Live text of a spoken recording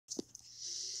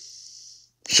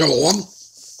Shalom,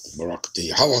 Barakati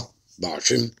Yahweh,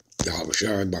 Ba'ashim, Yahweh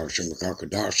Shai, Ba'ashim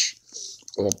Makakadash.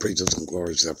 All praises and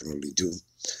glories definitely due,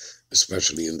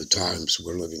 especially in the times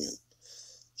we're living in.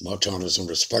 Much honors and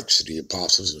respects to the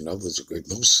apostles and others of great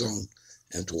millstone,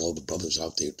 and to all the brothers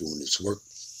out there doing this work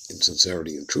in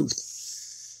sincerity and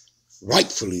truth,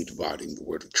 rightfully dividing the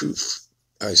word of truth.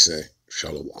 I say,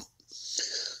 Shalom.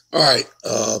 All right,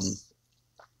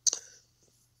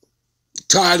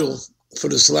 title for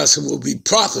this lesson will be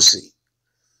Prophecy,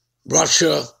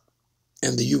 Russia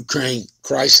and the Ukraine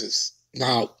Crisis.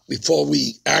 Now, before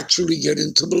we actually get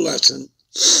into the lesson,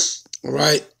 all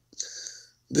right,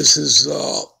 this is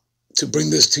to bring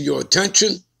this to your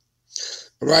attention,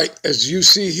 all right? As you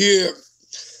see here,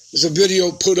 there's a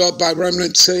video put up by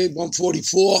Remnant Save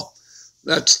 144.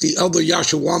 That's the Elder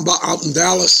Yashawamba out in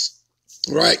Dallas,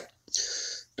 all right?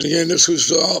 And again, this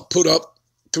was put up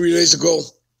 3 days ago.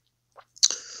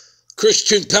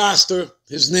 Christian pastor,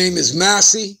 his name is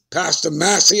Massey, Pastor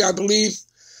Massey, I believe.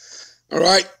 All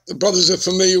right, the brothers are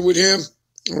familiar with him.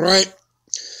 All right,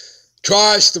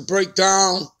 tries to break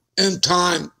down end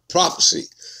time prophecy.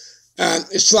 And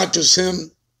it's not just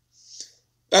him.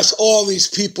 That's all these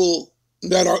people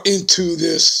that are into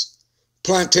this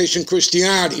plantation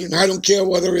Christianity. And I don't care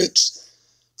whether it's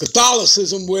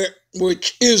Catholicism,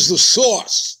 which is the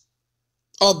source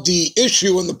of the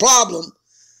issue and the problem.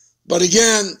 But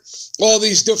again, all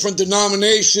these different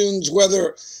denominations,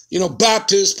 whether,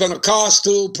 Baptist,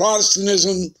 Pentecostal,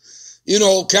 Protestantism,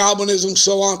 Calvinism,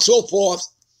 so on and so forth,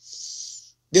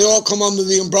 they all come under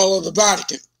the umbrella of the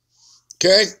Vatican.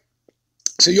 Okay?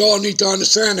 So you all need to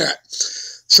understand that.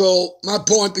 So my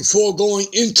point before going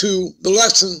into the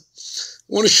lesson, I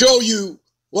want to show you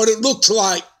what it looks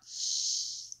like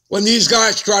when these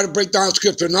guys try to break down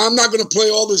scripture. Now, I'm not going to play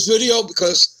all this video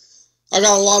because I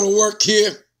got a lot of work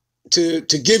here to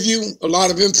give you, a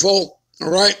lot of info, all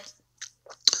right?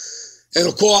 And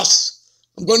of course,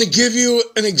 I'm going to give you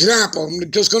an example. I'm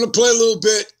just going to play a little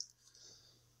bit.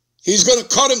 He's going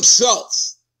to cut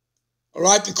himself, all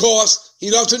right, because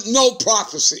he doesn't know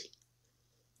prophecy,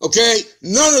 okay?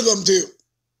 None of them do,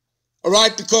 all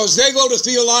right, because they go to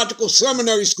theological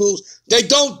seminary schools. They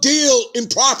don't deal in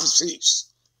prophecies,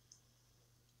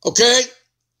 okay?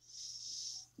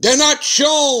 They're not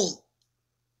shown,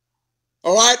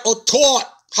 all right, or taught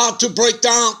how to break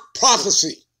down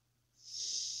prophecy.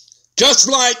 Just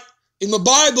like in the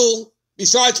Bible,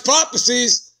 besides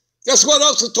prophecies, guess what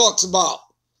else it talks about?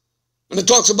 And it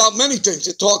talks about many things.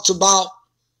 It talks about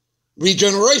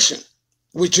regeneration,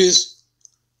 which is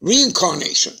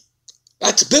reincarnation.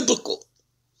 That's biblical.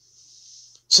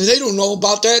 So they don't know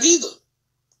about that either.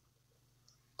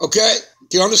 Okay?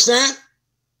 Do you understand?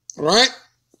 All right?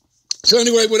 So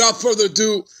anyway, without further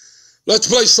ado, let's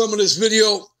play some of this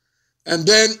video, and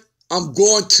then I'm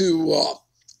going to,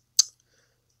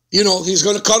 he's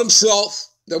going to cut himself.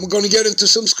 Then we're going to get into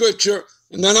some scripture,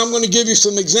 and then I'm going to give you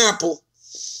some example,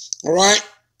 all right,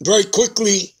 very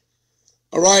quickly,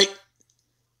 all right,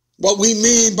 what we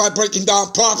mean by breaking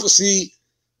down prophecy,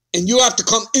 and you have to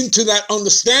come into that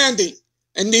understanding.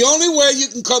 And the only way you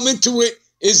can come into it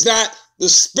is that the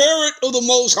Spirit of the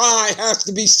Most High has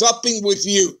to be supping with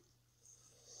you,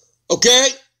 okay?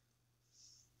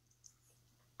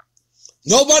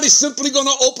 Nobody's simply going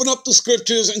to open up the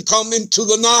scriptures and come into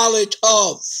the knowledge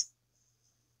of,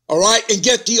 all right, and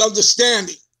get the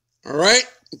understanding, all right?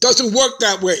 It doesn't work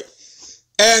that way.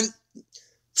 And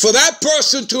for that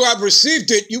person to have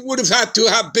received it, you would have had to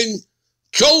have been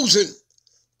chosen,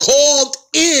 called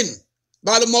in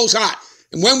by the Most High.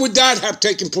 And when would that have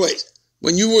taken place?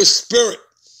 When you were a spirit,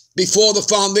 before the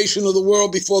foundation of the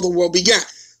world, before the world began.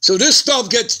 So this stuff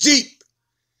gets deep.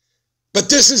 But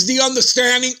this is the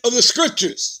understanding of the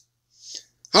scriptures.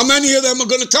 How many of them are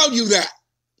going to tell you that?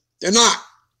 They're not.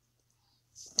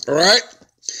 All right?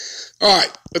 All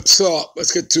right,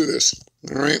 let's get to this.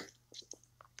 All right?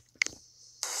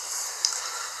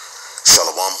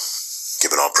 Shalom.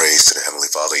 Giving all praise to the Heavenly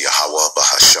Father, Yahweh,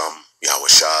 Bahasham, Yahweh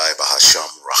Shai, Bahasham,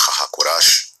 Racha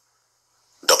HaKodash.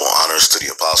 Double honors to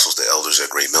the apostles, the elders at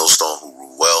Great Millstone who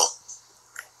rule well.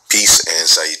 Peace and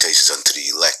salutations unto the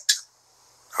elect.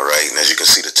 All right, and as you can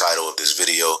see the title of this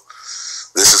video,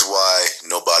 this is why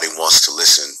nobody wants to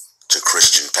listen to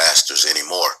Christian pastors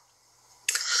anymore.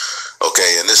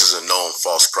 Okay, and this is a known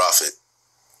false prophet.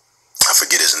 I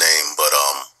forget his name, but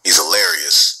he's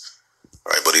hilarious,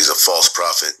 right? But he's a false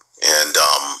prophet, and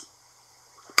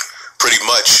pretty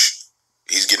much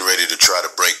he's getting ready to try to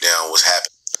break down what's happening.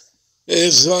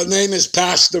 His name is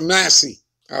Pastor Massey,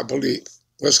 I believe.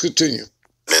 Let's continue.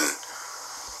 And,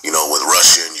 with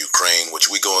Russia and Ukraine, which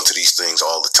we go into these things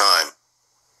all the time.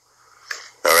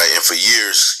 All right, And for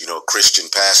years, Christian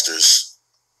pastors,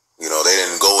 they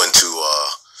didn't go into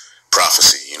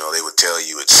prophecy. They would tell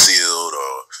you it's sealed,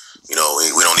 or,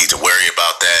 we don't need to worry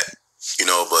about that,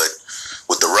 but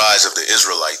with the rise of the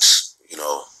Israelites,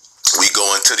 we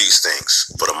go into these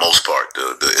things for the most part,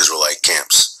 the Israelite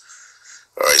camps.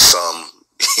 All right, some,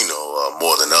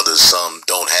 more than others, some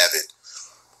don't have it.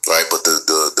 Right, but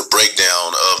the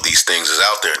breakdown of these things is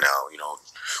out there now.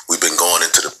 We've been going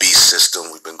into the beast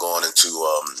system. We've been going into,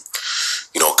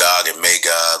 Gog and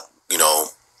Magog.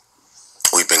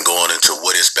 We've been going into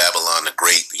what is Babylon the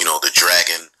Great. The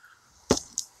dragon.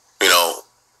 And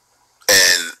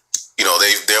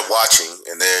they're watching,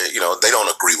 and they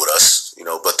don't agree with us.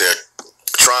 But they're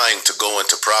trying to go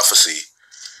into prophecy.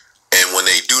 And when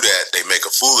they do that, they make a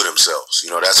fool of themselves.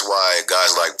 That's why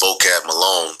guys like Vocab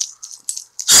Malone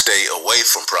stay away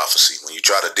from prophecy. When you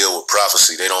try to deal with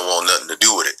prophecy, they don't want nothing to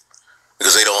do with it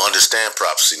because they don't understand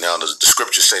prophecy. Now, the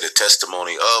scriptures say the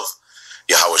testimony of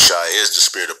Yahushua is the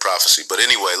spirit of prophecy. But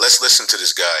anyway, let's listen to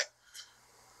this guy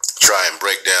try and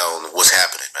break down what's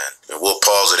happening, man. And we'll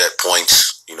pause it at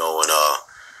points, and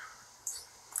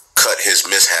cut his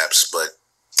mishaps. But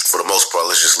for the most part,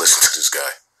 let's just listen to this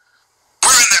guy.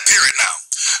 We're in that period now.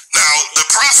 Now, the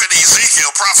prophet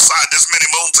Ezekiel prophesied this many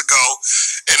moons ago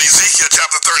in Ezekiel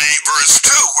chapter 38, verse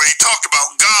 2, where he talked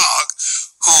about Gog,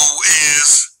 who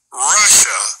is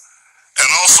Russia, and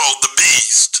also the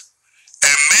beast.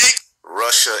 And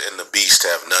Russia and the beast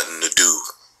have nothing to do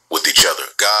with each other.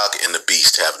 Gog and the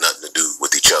beast have nothing to do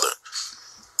with each other.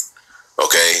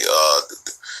 Okay,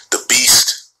 the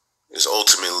beast is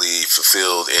ultimately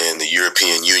fulfilled in the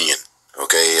European Union,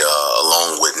 okay,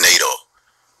 along with NATO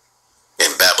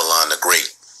and Babylon the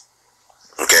Great.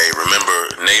 Okay,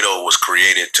 remember, NATO was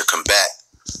created to combat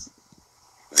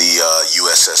the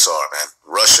USSR, man.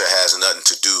 Russia has nothing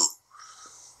to do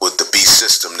with the beast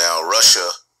system. Now, Russia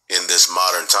in this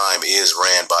modern time is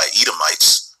ran by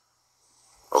Edomites.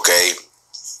 Okay,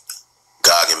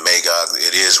 Gog and Magog,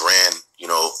 it is ran,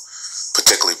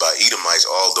 particularly by Edomites,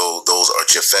 although those are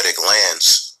Japhetic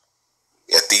lands.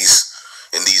 In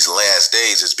these last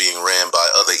days, it's being ran by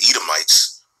other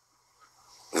Edomites.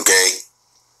 Okay,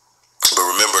 but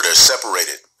remember, they're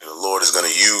separated, and the Lord is going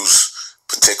to use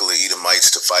particular Edomites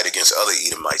to fight against other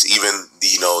Edomites. Even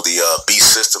the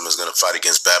beast system is going to fight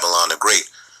against Babylon the Great.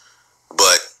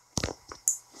 But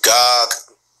Gog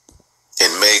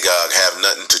and Magog have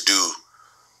nothing to do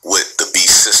with the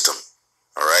beast system.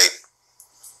 All right,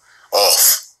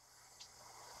 off.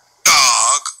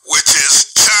 Gog, which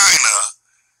is China,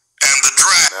 and the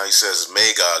dragon. Now he says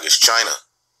Magog is China.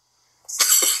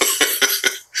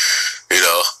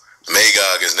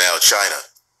 Magog is now China.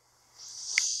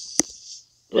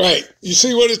 Right. You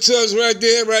see what it says right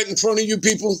there, right in front of you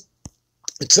people?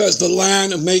 It says the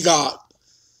land of Magog,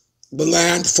 the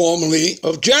land formerly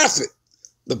of Japheth.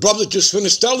 The brother just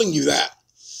finished telling you that.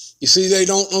 You see, they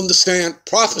don't understand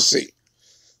prophecy.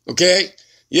 Okay?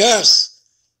 Yes,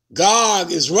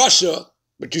 Gog is Russia,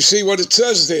 but you see what it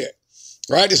says there.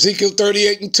 Right? Ezekiel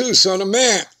 38:2, Son of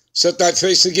man, set thy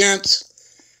face against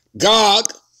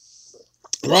Gog,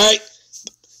 right?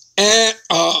 And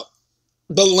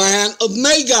the land of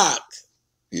Magog.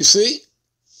 You see?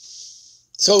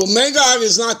 So Magog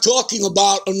is not talking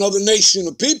about another nation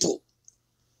of people.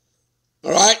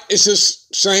 All right? It's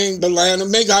just saying the land of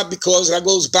Magog because that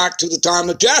goes back to the time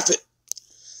of Japheth.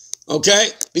 Okay?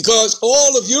 Because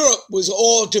all of Europe was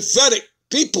all Japhetic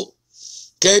people.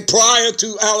 Okay? Prior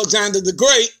to Alexander the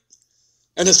Great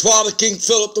and his father, King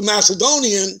Philip the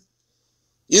Macedonian,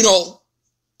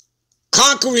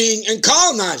 conquering and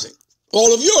colonizing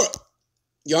all of Europe.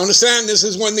 You understand? This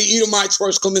is when the Edomites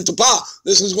first come into power.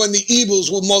 This is when the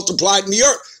evils were multiplied in the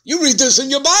earth. You read this in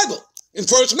your Bible, in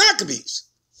 1 Maccabees.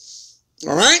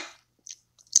 All right?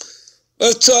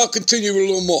 Let's continue a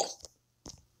little more.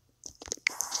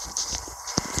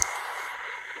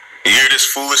 You hear this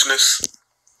foolishness?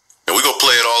 And we're going to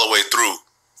play it all the way through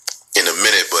in a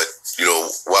minute, but,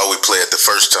 while we play it the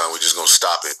first time, we're just going to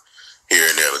stop it here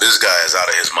and there. But this guy is out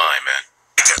of his mind, man.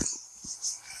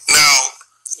 Now,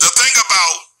 the thing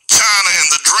about China and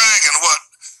the dragon,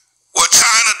 what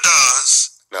China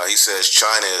does. Now, he says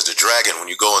China is the dragon. When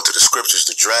you go into the scriptures,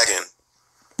 the dragon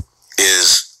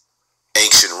is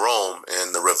ancient Rome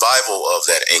and the revival of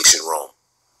that ancient Rome.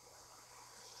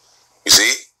 You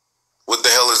see? What the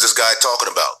hell is this guy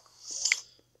talking about?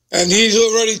 And he's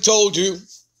already told you,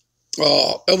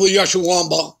 Elder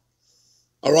Yeshawamba,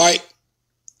 all right,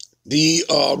 the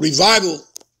revival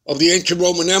of the ancient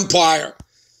Roman Empire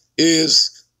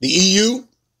is the EU,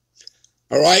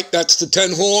 all right, that's the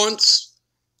 10 horns.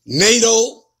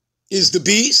 NATO is the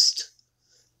beast,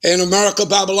 and America,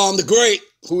 Babylon the Great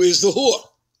who is the whore,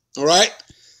 all right?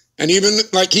 And even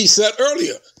like he said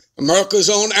earlier, America's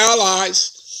own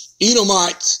allies,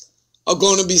 Edomites, are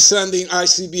going to be sending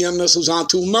ICBM missiles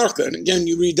onto America. And again,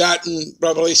 you read that in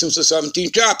Revelations, the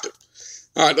 17th chapter.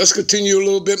 All right, let's continue a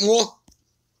little bit more.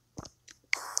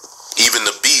 Even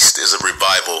the beast is a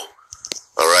revival,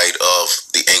 all right, of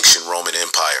the ancient Roman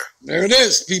Empire. There it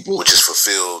is, people. Which is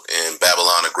fulfilled in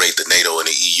Babylon the Great, the NATO, and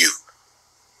the EU.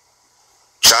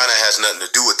 China has nothing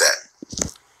to do with that.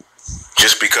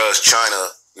 Just because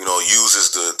China,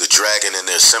 uses the dragon in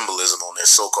their symbolism on their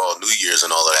so-called New Year's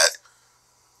and all of that,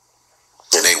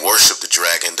 and they worship the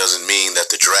dragon, doesn't mean that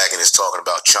the dragon is talking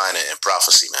about China in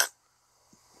prophecy, man.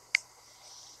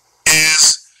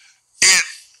 It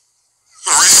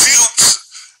refutes,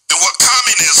 and what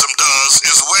communism does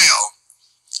as well,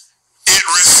 it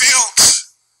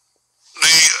refutes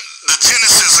the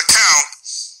Genesis account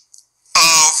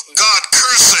of God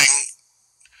cursing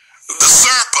the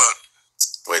serpent.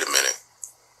 Wait a minute.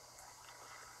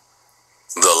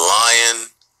 The lion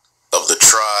of the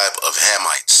tribe of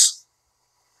Hamites.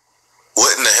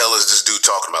 What in the hell is this dude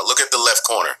talking about? Look at the left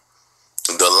corner.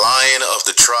 The lion of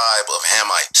the tribe of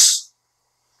Hamites.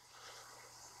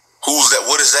 Who's that?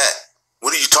 What is that?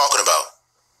 What are you talking about?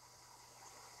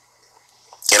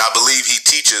 And I believe he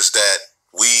teaches that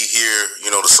we here,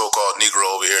 the so-called Negro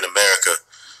over here in America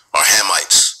are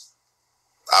Hamites.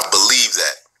 I believe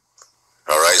that.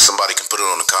 All right, somebody can put it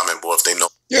on the comment board if they know.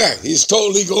 Yeah, he's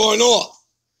totally going off.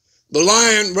 The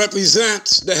lion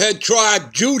represents the head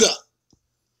tribe, Judah.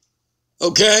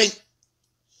 Okay?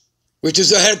 Which is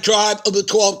the head tribe of the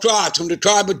 12 tribes, from the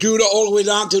tribe of Judah all the way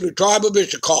down to the tribe of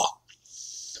Issachar.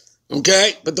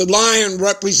 Okay? But the lion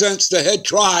represents the head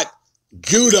tribe,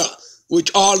 Judah,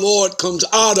 which our Lord comes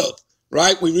out of.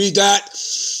 Right? We read that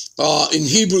in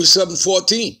Hebrews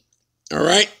 7:14. All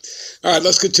right? All right,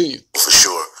 let's continue. For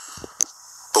sure.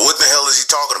 But what the hell is he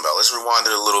talking about? Let's rewind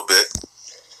it a little bit.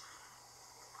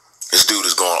 This dude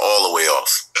is going all the way off.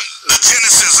 The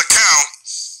Genesis account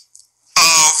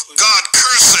of God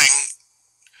cursing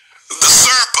the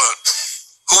serpent,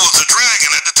 who was the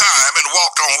dragon at the time and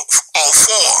walked on all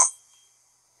four.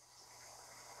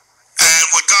 And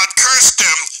when God cursed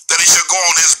him, that he should go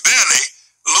on his belly,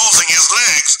 losing his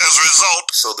legs as a result.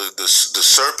 So the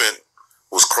serpent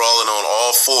was crawling on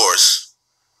all fours,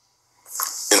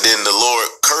 and then the Lord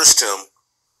cursed him.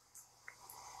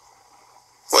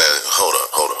 Well, hold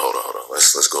on.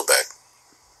 Let's go back.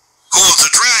 Who was the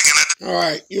dragon? All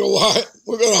right, you know what?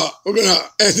 We're gonna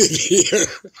end it here.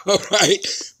 All right,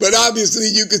 but obviously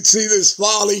you can see this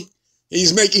folly.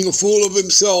 He's making a fool of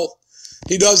himself.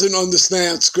 He doesn't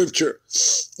understand Scripture.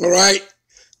 All right.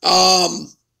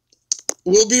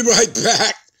 We'll be right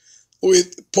back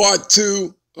with part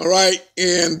 2. All right,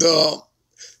 and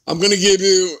I'm going to give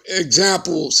you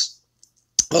examples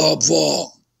of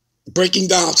breaking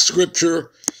down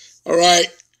Scripture. All right.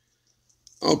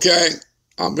 Okay.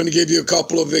 I'm going to give you a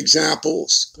couple of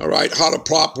examples. All right. How to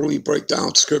properly break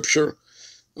down Scripture.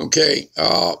 Okay.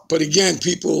 But again,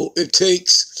 people, it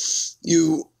takes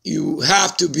you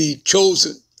have to be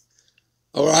chosen.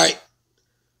 All right.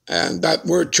 And that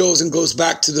word chosen goes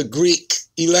back to the Greek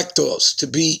electos, to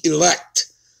be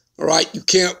elect. All right. You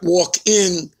can't walk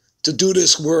in to do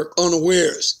this work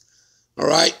unawares. All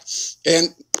right.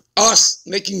 And us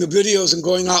making the videos and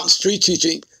going out and street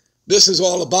teaching, this is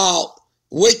all about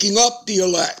waking up the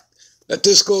elect. That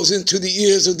this goes into the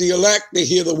ears of the elect. They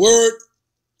hear the word.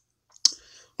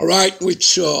 All right.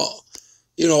 Which,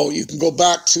 you can go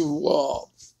back to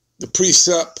the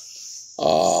precept.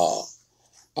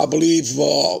 I believe,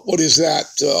 what is that?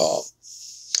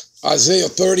 Isaiah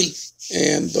 30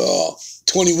 and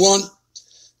 21.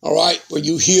 All right. Where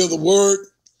you hear the word.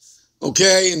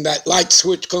 Okay. And that light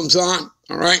switch comes on.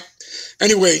 All right.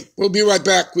 Anyway, we'll be right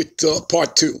back with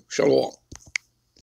part 2. Shalom.